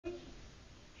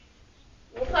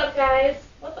up, guys?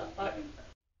 What the fuck?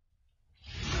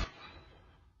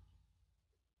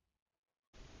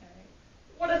 Alright.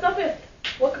 What is up, it?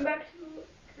 Welcome back to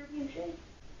Kirby and Shae.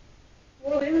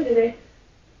 What are we doing today?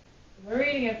 We're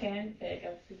reading a fanfic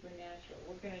of Supernatural.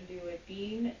 We're going to do a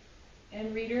Dean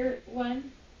and Reader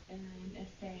one, and then a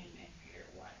Sam and Reader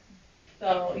one.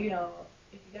 So, you know,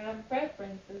 if you have a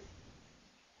preference, this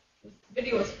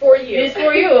Video is for you. it's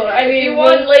for you. I mean, you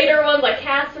want later ones like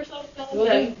cats or something?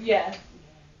 We'll yes.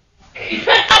 Okay,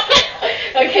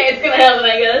 it's gonna happen,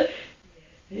 I guess.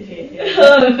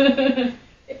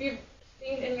 If you've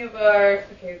seen any of our,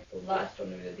 the last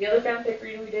one we did, the other fanfic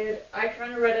reading we did, I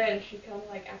kind of read it and she kind of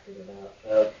like acted it out.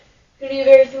 So it's gonna be a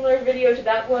very similar video to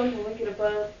that one. We'll link it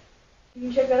above. You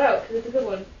can check that out because it's a good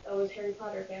one. That was Harry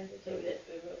Potter fanfic, so we did.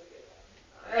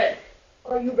 Alright,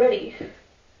 are you ready?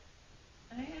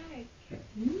 Aye.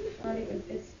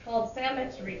 It's called Sam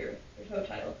Winchester. There's no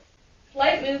title.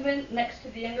 Slight movement next to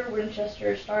the younger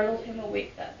Winchester startled him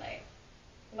awake that night.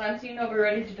 Glancing over,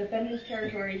 ready to defend his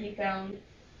territory, he found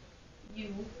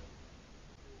you.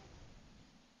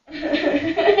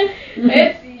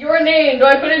 It's your name. Do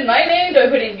I put in my name? Do I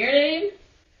put in your name?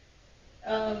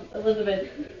 Elizabeth.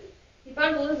 He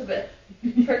found Elizabeth.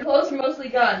 Her clothes were mostly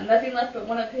gone, nothing left but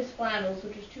one of his flannels,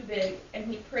 which was too big, and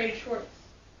he prayed shorts.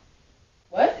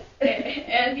 What?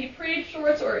 And he prayed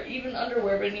shorts or even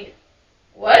underwear beneath.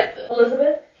 What?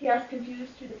 Elizabeth? He asked,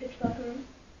 confused, through the pitch black room.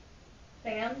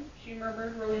 Sam? She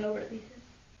murmured, rolling over to pieces.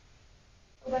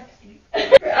 Go back to sleep.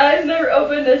 Her eyes never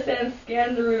opened as Sam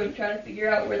scanned the room, trying to figure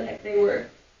out where the heck they were.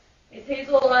 His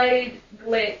hazel-eyed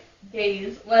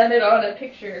gaze landed on a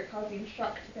picture, causing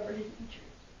shock to cover his features.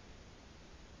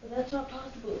 But that's not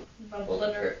possible, he mumbled,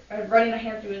 running a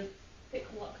hand through his thick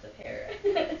locks of hair.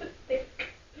 Thick.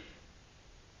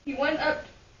 He went up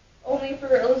only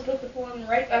for Elizabeth to pull him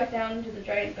right back down into the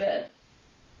giant bed.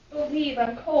 Don't leave,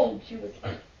 I'm cold, she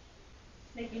whispered,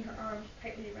 snaking her arms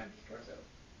tightly around his torso.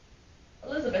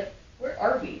 Elizabeth, where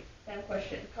are we? Sam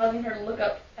questioned, causing her to look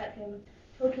up at him,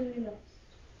 totally lost.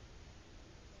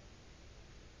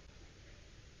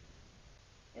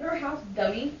 In our house,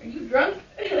 dummy. Are you drunk?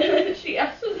 She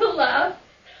asked with a laugh,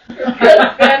 her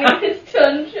breath fanning his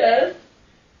tongue chest.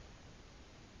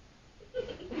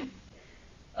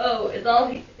 Oh, is all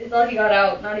he got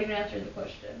out, not even answering the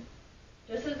question.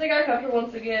 Just as they got comfortable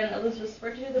once again, Elizabeth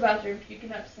sprinted to the bathroom,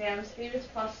 puking up Sam's famous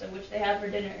pasta, which they had for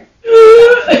dinner,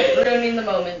 ruining the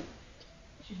moment.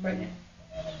 She's pregnant.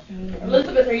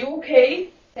 Elizabeth, are you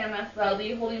okay? Sam asked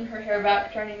loudly, holding her hair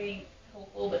back, trying to be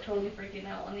helpful, but totally freaking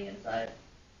out on the inside.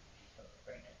 She's so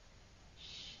pregnant.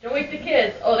 Shh, don't wake the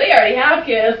kids. Oh, they already have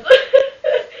kids.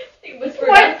 She whispered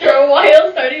after a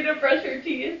while, starting to brush her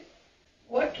teeth.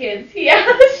 What kids? He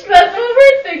asked. That's what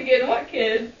we're thinking. What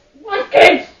kids? What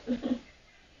kids?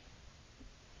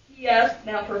 He asked,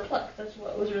 now perplexed as to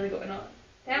what was really going on.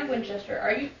 Sam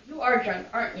Winchester, you are drunk,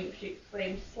 aren't you? She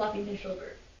exclaimed, slapping his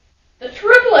shoulder. The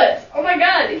triplets! Oh my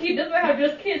god, he doesn't have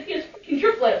just kids, he has fucking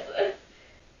triplets.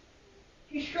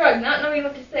 He shrugged, not knowing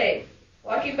what to say.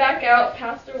 Walking back out,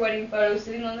 past their wedding photo,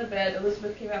 sitting on the bed,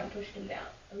 Elizabeth came out and pushed him down.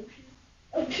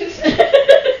 Oh,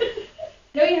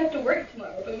 I know you have to work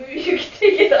tomorrow, but maybe you can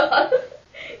take it off.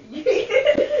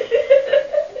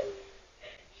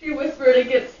 She whispered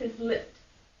against his lips.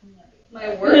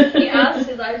 My work? He asked,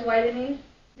 his eyes widening.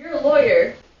 You're a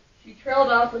lawyer. She trailed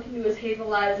off, looking into his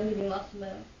hazel eyes and getting lost in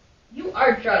them. You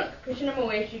are drunk. Pushing him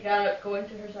away, she got up, going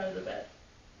to her side of the bed.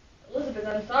 Elizabeth,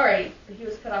 I'm sorry, but he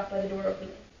was cut off by the door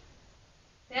opening.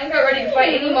 Sam got ready to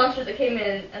fight any monster that came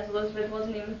in, as Elizabeth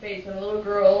wasn't even phased when a little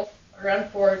girl around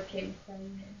 4 came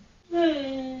crying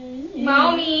in.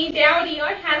 Mommy, Dowdy,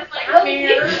 I had a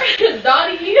nightmare.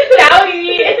 Dottie,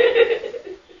 Dowdy.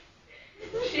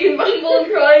 She mumbled,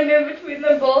 crying in between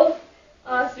them both.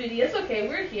 Aw, sweetie, it's okay,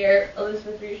 we're here,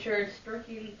 Elizabeth reassured,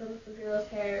 stroking the little girl's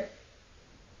hair.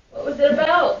 What was it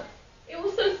about? It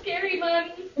was so scary,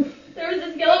 Mommy. There was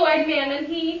this yellow-eyed man, and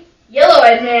he...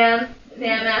 Yellow-eyed man?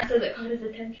 Sam asked as it caught his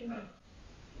attention.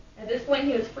 At this point,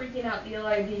 he was freaking out. The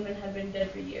yellow-eyed demon had been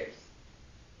dead for years.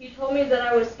 He told me that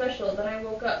I was special, then I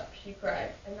woke up, she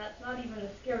cried. And that's not even the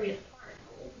scariest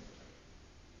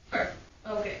part.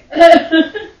 Okay.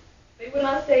 They would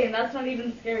not say, and that's not even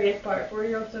the scariest part.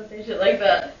 4-year-olds don't say shit like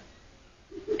that.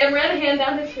 And ran a hand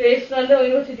down his face, not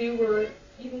knowing what to do or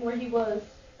even where he was.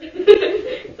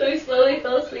 So he slowly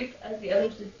fell asleep as the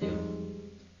others did too.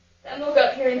 Sam woke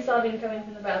up hearing sobbing coming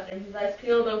from the bathroom. His eyes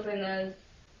peeled open as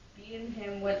Bee and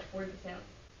him went toward the sound.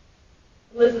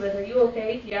 Elizabeth, are you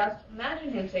okay? He asked.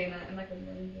 Imagine him saying that in like a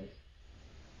million years.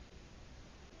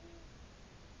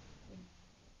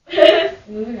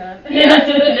 Moving on. He asked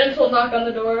with a gentle knock on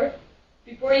the door.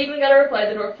 Before he even got a reply,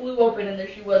 the door flew open and there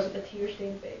she was with a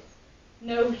tear-stained face.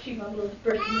 No, she mumbled,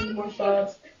 bursting into more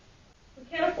sobs. We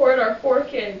can't afford our 4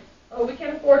 kids. Oh, we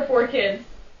can't afford 4 kids.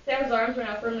 Sam's arms were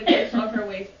now firmly placed on her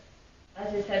waist,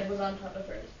 as his head was on top of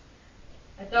hers.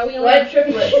 I thought we only had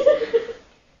triplets.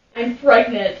 I'm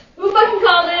pregnant. Who fucking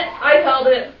called it? I called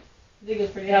it. I think it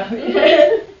was pretty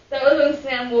obvious. That was when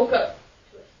Sam woke up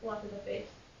to a slap in the face.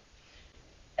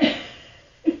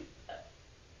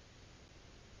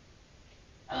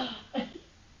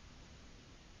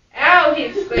 Ow! He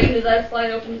exclaimed, his eyes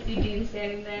flying open to see Dean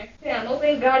standing there. Sam, oh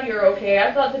thank God you're okay.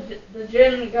 I thought the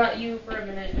gin got you for a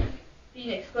minute. Dean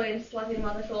exclaimed, slapping him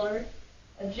on the shoulder.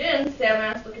 A gin? Sam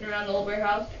asked, looking around the old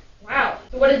warehouse. Wow.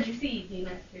 So what did you see? Dean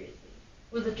asked curiously.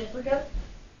 Was it Jessica?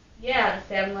 Yeah,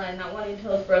 Sam lied, not wanting to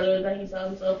tell his brother that he saw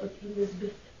himself with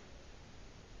Elizabeth.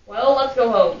 Well, let's go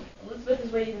home. Elizabeth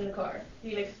is waiting in the car.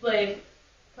 Dean explained,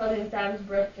 causing Sam's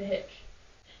breath to hitch.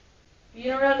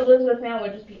 Being around Elizabeth now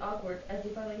would just be awkward, as he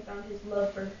finally found his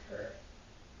love for her.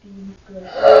 Dean's good.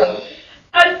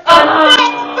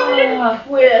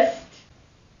 Twist.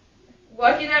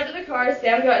 Walking out to the car,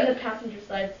 Sam got in the passenger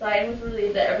side, sighing with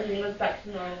relief that everything was back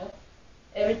to normal.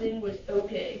 Everything was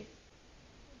okay.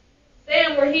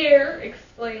 Sam, we're here!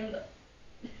 Exclaimed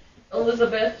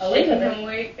Elizabeth.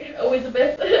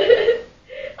 Elizabeth.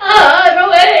 No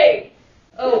way!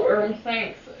 Oh,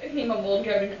 thanks. He mumbled,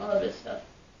 grabbing all of his stuff.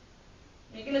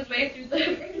 Making his way through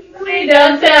the way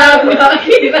downtown,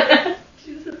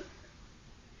 Jesus.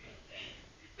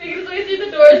 Making his way through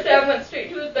the door, Sam went straight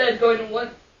to his bed, going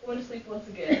to sleep once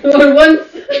again. Going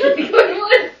once. Going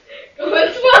once.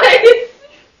 Going twice.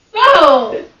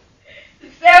 So,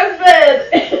 Sam's bed.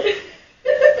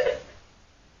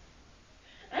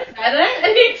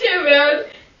 Me too, man.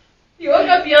 He woke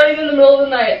up yelling in the middle of the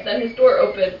night, then his door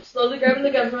opened. Slowly grabbing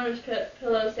the gun from his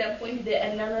pillow, Sam pointed it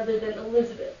at none other than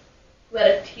Elizabeth, who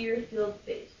had a tear-filled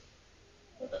face.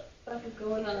 What the fuck is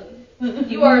going on?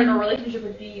 You are in a relationship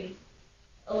with Dean.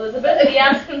 Elizabeth? He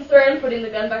asked, concerned, putting the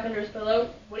gun back under his pillow.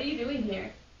 What are you doing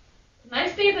here? Can I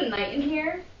stay the night in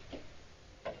here?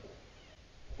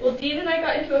 Well, Dean and I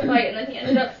got into a fight, and then he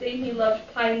ended up saying he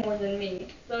loved pie more than me.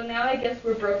 So now I guess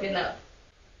we're broken up.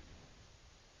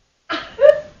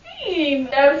 Dean!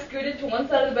 Sam scooted to one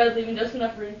side of the bed, leaving just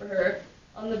enough room for her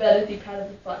on the bed as he patted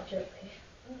the spot gently.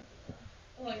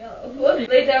 Oh my God. Whoops.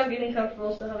 Lay down, getting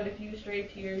comfortable, still having a few stray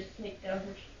tears snake down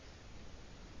her cheeks.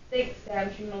 Thanks, Sam,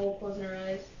 she mumbled, closing her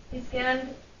eyes. His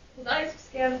eyes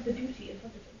scanned the beauty in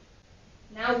front of him.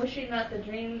 Now wishing that the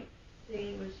dream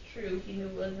thing was true, he knew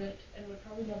it wasn't, and would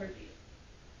probably never be.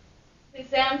 Then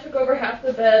Sam took over half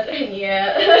the bed, and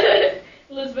yeah,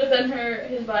 Elizabeth and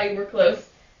his body were close.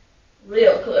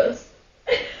 Real close.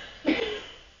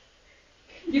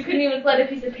 You couldn't even slide a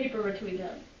piece of paper between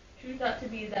them. True thought to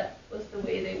be that was the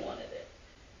way they wanted it.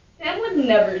 Sam would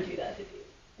never do that to you.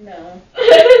 No.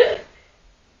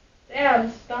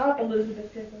 Sam, stop,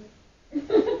 Elizabeth Tiffin.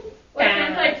 Why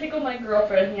can't I tickle my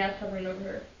girlfriend? He asked, hovering over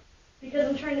her. Because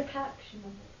I'm trying to pack, she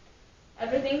mumbled.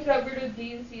 After things got weird with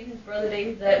Dean seeing his brother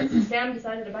days that Sam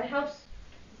decided to buy a house.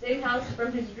 The same house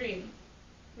from his dream.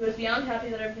 He was beyond happy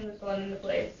that everything was falling into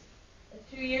place. As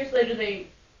 2 years later, they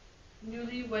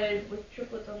newly wedded with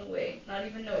triplets on the way, not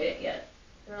even know it yet.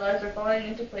 Their lives are falling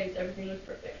into place, everything was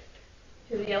perfect.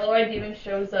 Till the yellow-eyed demon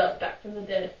shows up, back from the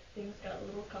dead, things got a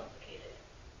little complicated.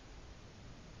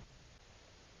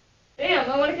 Damn,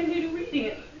 I want to continue reading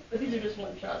it. But these are just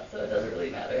one-shots, so it doesn't really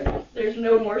matter. There's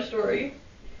no more story.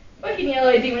 Fucking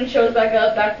yellow-eyed demon shows back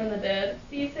up, back from the dead.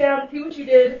 See, Sam, see what you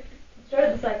did?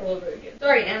 Started the cycle over again.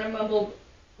 Sorry, Anna mumbled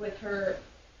with her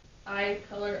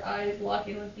eye-color eyes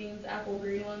locking with Dean's apple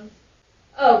green ones.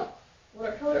 Oh,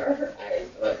 what color are her eyes?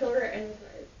 What color are Anna's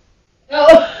eyes?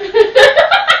 Oh!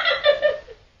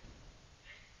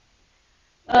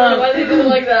 Why they do it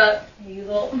like that?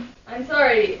 Hazel. I'm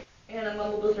sorry, Anna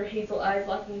mumbled with her hazel eyes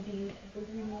locking Dean's apple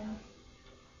green ones.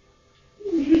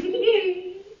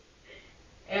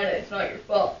 Anna, it's not your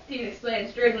fault. Dean explained,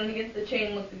 struggling against the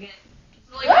chain once again.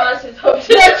 It's only caused his hopes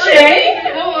to chain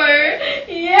more.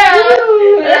 Yeah,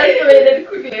 that escalated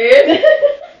quickly.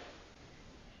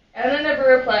 Anna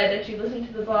never replied as she listened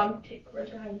to the bomb tick right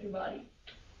behind her body.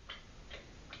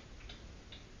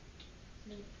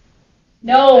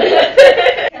 No.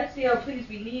 Castiel, please,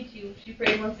 we need you. She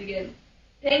prayed once again.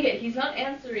 Dang it, he's not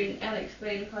answering, Anna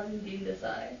explained, causing Dean to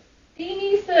sigh. He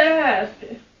needs to ask.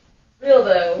 Real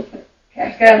though.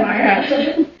 Cash out of my house.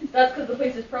 That's because the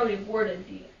place is probably warded,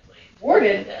 Dean explained.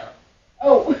 Warded? Down.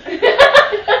 Oh.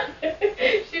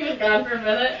 She was gone for a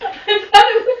minute. I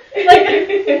thought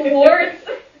it was like wards.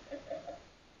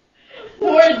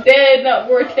 Ward dead, not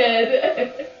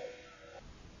warded.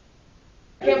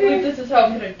 I can't believe this is how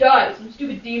I'm gonna die. Some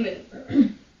stupid demon.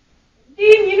 Dean,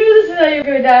 you knew this is how you were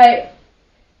gonna die.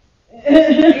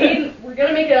 Dean, we're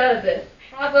gonna make it out of this.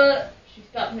 She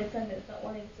stopped mid-sentence, not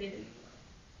wanting to say it anymore.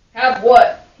 Have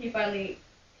what? He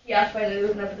asked finally,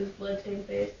 looking up at his blood-stained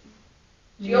face.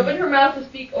 She opened her mouth to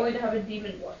speak, only to have a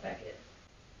demon walk back in.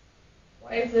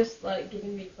 Why is this,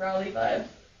 giving me Crowley vibes?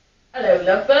 Hello,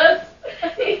 lovebirds.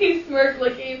 He smirked,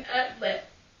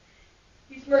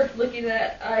 looking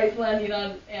at eyes landing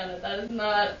on Anna. That is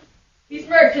not... He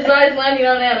smirked, his eyes landing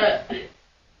on Anna.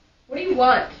 What do you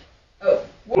want? Oh.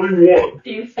 What do you want?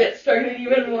 Dean's spit started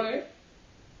even more.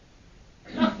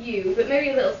 Not you, but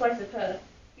maybe a little slice of her.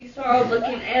 He snarled,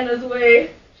 looking Anna's way.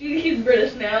 He's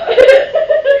British now.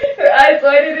 Her eyes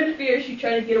widened in fear. She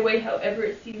tried to get away, however,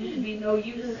 it seemed to be no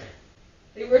use.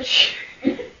 They were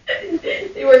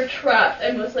trapped,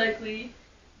 and would most likely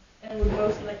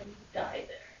die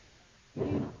there.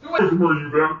 Get away from her, you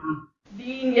bastard!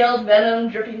 Dean yelled, venom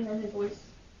dripping from his voice.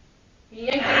 He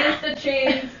yanked against the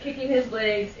chains, kicking his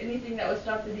legs, anything that would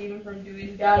stop the demon from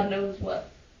doing God knows what.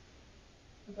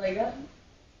 That's all you got?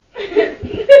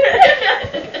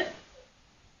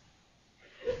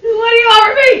 What do you want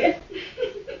from me?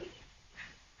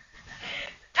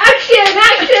 Action!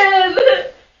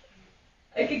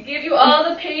 I could give you all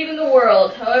the pain in the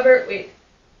world, however,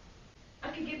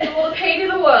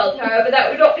 that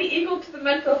would not be equal to the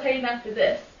mental pain after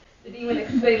this. The demon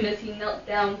exclaimed as he knelt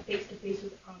down face to face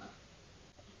with Anna.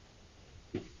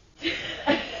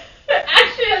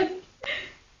 Action!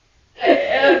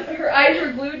 Her eyes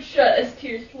were glued shut as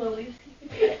tears slowly escaped.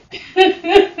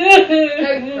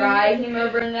 Don't cry, he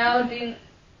murmured. Now Dean's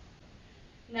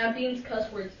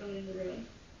cuss words filling the room.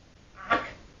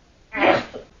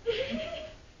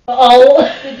 Oh.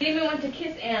 The demon went to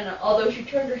kiss Anna, although she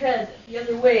turned her head the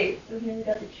other way, so he only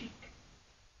got the cheek.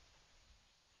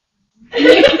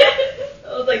 I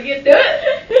was like, you do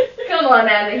it? Come on,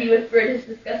 Anna, he whispered, his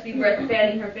disgusting breath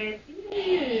fanning her face.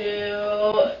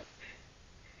 Ew.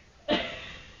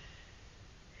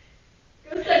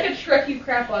 Go suck a truck, you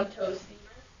crap on toast, demon.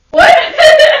 What?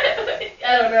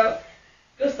 I don't know.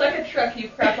 Go suck a truck, you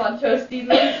crap on toast,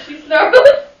 demon. She snarled.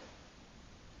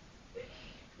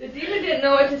 The demon didn't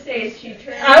know what to say as she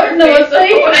turned her face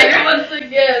away once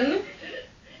again.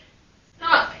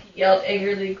 Stop, he yelled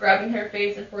angrily, grabbing her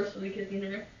face and forcefully kissing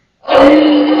her.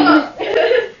 Oh!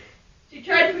 She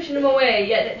tried to push him away,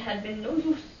 yet it had been no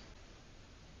use.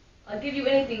 I'll give you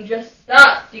anything, just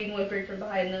stop, Dean whimpered from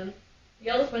behind them. The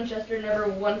eldest Winchester never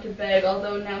wanted to beg,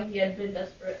 although now he had been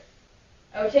desperate.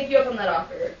 I would take you up on that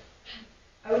offer.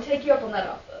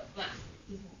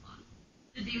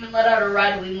 The demon let out a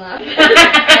rattling laugh.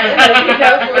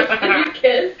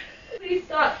 Kiss. Please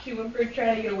stop, she whimpered,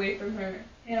 trying to get away from her.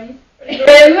 Him?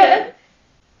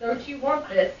 Don't you want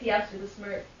this? He asked with a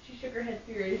smirk. She shook her head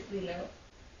furiously, no.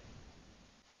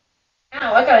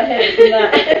 Ow, I got a headache from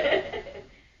that.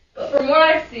 But from what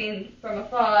I've seen from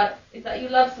afar, is that you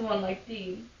love someone like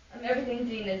Dean. I'm everything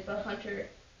Dean is, but Hunter,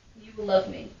 you will love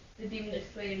me, the demon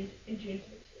exclaimed in June's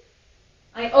voice.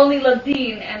 I only love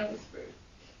Dean, Anna whispered.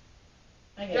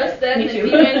 Just then, the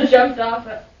demon jumped off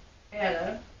at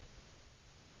Anna.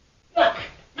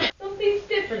 Something's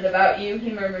different about you, he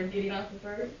murmured, getting off of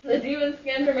her. The demon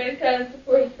scanned her many times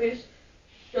before his face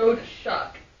showed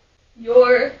shock.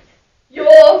 You're... He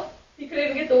couldn't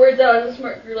even get the words out as a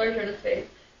smirk grew larger in his face.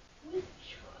 What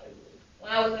child?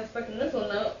 Well, I wasn't expecting this one,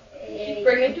 though. She's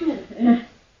pregnant, too.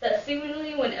 That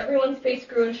seemingly, when everyone's face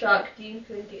grew in shock, Dean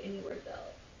couldn't get any words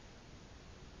out.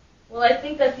 Well, I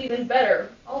think that's even better.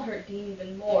 I'll hurt Dean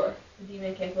even more. The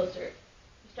demon came closer.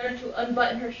 He started to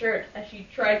unbutton her shirt as she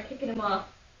tried kicking him off.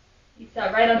 He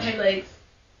sat right on her legs.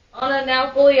 Anna, now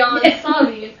fully on,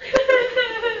 sobbing.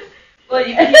 Well,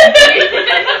 you can hear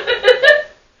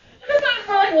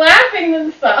more like laughing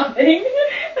than sobbing.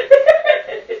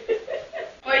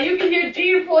 Well, you can hear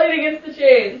Dean pulling against the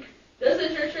chain. Just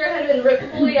as her shirt had been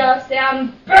ripped fully off,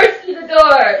 Sam burst through the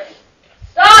door.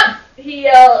 Stop! He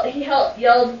yelled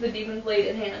with the demon blade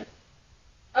in hand.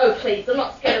 Oh, please, I'm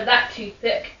not scared of that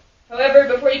toothpick. However,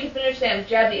 before he could finish, Sam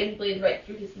jabbed the end blade right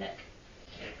through his neck.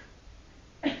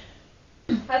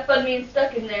 Have fun being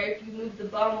stuck in there. If you move, the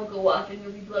bomb will go off and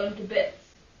you'll be blown to bits.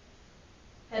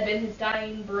 Had been his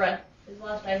dying breath. His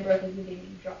last dying breath as the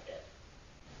demon dropped it.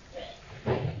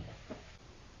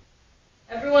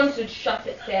 Everyone stood shocked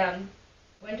at Sam.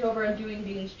 Went over undoing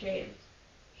Dean's chains.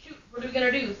 Shoot, what are we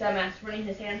gonna do? Sam asked, running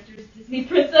his hands through his Disney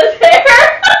princess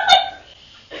hair.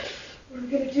 What are we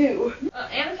gonna do?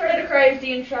 Anna started to cry as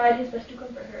Dean tried his best to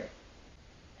comfort her.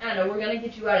 Anna, we're gonna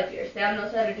get you out of here. Sam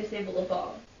knows how to disable a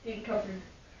bomb. Dean comforted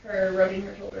her, rubbing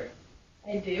her shoulder.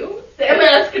 I do? Sam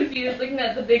asked, confused, looking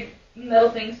at the big metal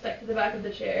thing stuck to the back of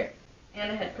the chair,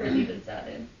 and a head Kirby been sat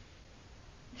in.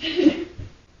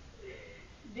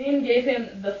 Dean gave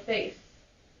him the face.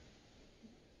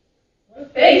 What a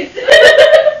face!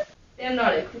 Sam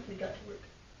nodded, quickly got to work.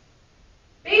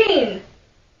 Bean!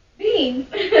 Bean!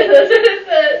 That's what it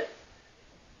said.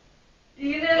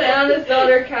 Dean and Anna's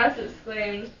daughter Cass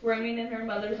exclaimed, squirming in her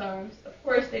mother's arms. Of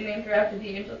course, they named her after the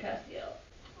angel Castiel.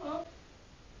 Aw.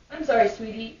 I'm sorry,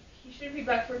 sweetie. He should be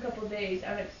back for a couple of days,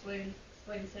 Anna explained,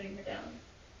 setting her down.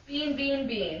 Bean, Bean,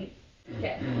 Bean.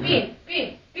 Okay. Bean,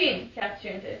 Bean, Bean, Cass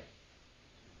chanted.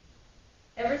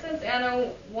 Ever since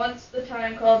Anna once the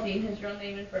time called Dean his real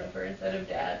name in front of her instead of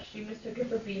Dad, she mistook him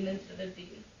for Bean instead of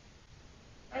Dean.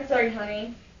 I'm sorry,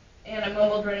 honey, Anna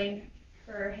mumbled, running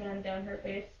her hand down her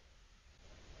face.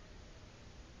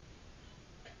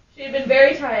 She had been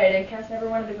very tired, and Cass never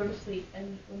wanted to go to sleep,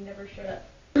 and would never shut up.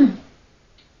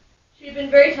 She had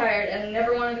been very tired, and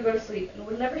never wanted to go to sleep, and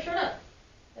would never shut up.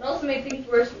 It also made things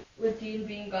worse with Dean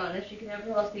being gone, as she could never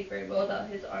fall asleep very well without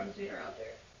his arms being around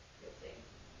her.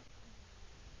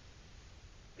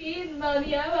 Bean,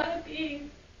 Mommy, I want a bean,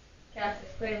 Cass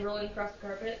exclaimed, rolling across the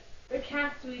carpet. But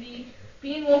Cass, sweetie,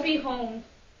 Bean won't be home.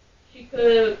 She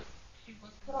was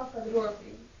cut off by the door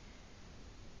opening.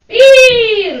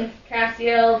 Bean! Cass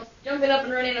yelled, jumping up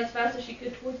and running as fast as she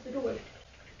could towards the door.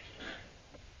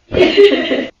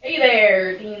 Hey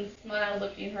there, Dean smiled,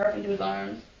 lifting her up into his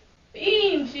arms.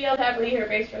 Bean! She yelled happily, her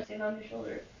face resting on his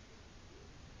shoulder.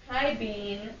 Hi,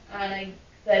 Bean, Anna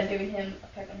said, giving him a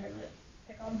peck on her lips.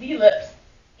 Peck on the lips.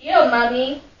 Yo,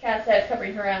 Mommy, Cass said,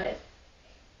 covering her eyes.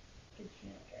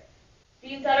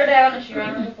 Dean sat her down and she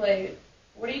ran on the play.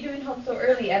 What are you doing home so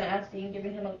early? Anna asked Dean,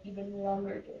 giving him an even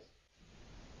longer kiss.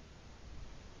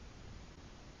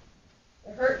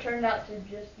 The hunt turned out to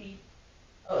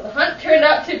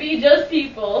be just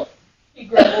people. He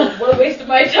grumbled, what a waste of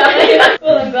my time.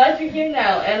 Well, I'm glad you're here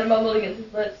now, Anna mumbled against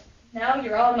his lips. Now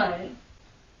you're all mine.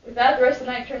 With that, the rest of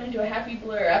the night turned into a happy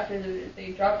blur after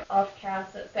they dropped off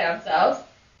Cass at Sam's house.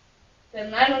 Then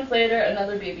 9 months later,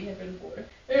 another baby had been born.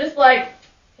 They're just like,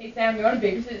 hey Sam, you want to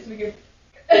babysit so we can...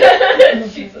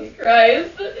 Jesus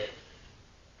Christ.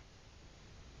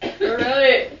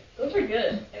 Alright, those are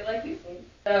good. I like these ones.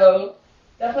 So,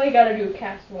 definitely gotta do a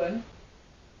cast one.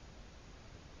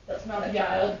 That's not a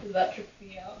child, because that tripped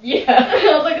me out. Yeah.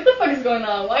 I was like, what the fuck is going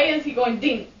on? Why is he going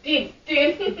ding, ding,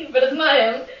 ding? But it's not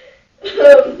him.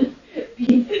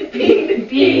 Bean,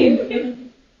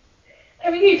 Bean. I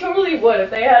mean, he totally would.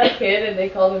 If they had a kid and they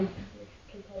called him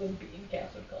Bean,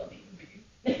 Cass would call Bean Bean.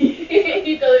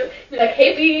 He'd be like,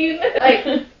 hey Bean.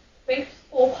 Like, thanks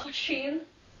for watching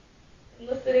and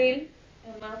listening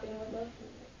and laughing with us.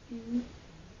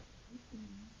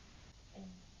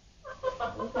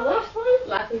 What's the last one?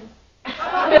 Laughing.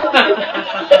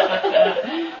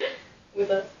 With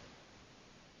us.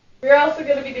 We're also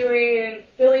going to be doing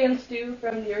Philly and Stu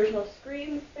from the original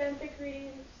Scream fanfic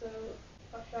readings, so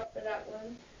watch out for that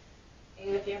one.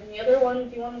 And if you have any other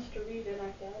ones you want us to read and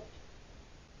act out.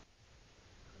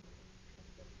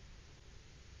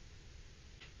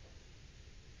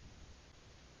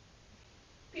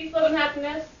 Peace, love, and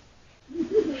happiness.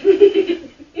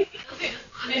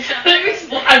 Peace,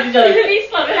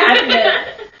 love, and happiness.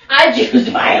 I choose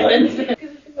violence.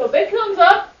 So big thumbs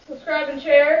up, subscribe and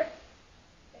share.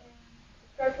 And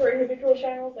subscribe to our individual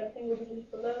channels, everything will be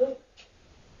linked below.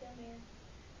 Down there.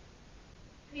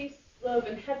 Peace, love,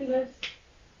 and happiness.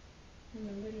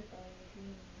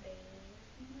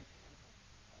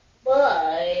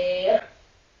 Bye.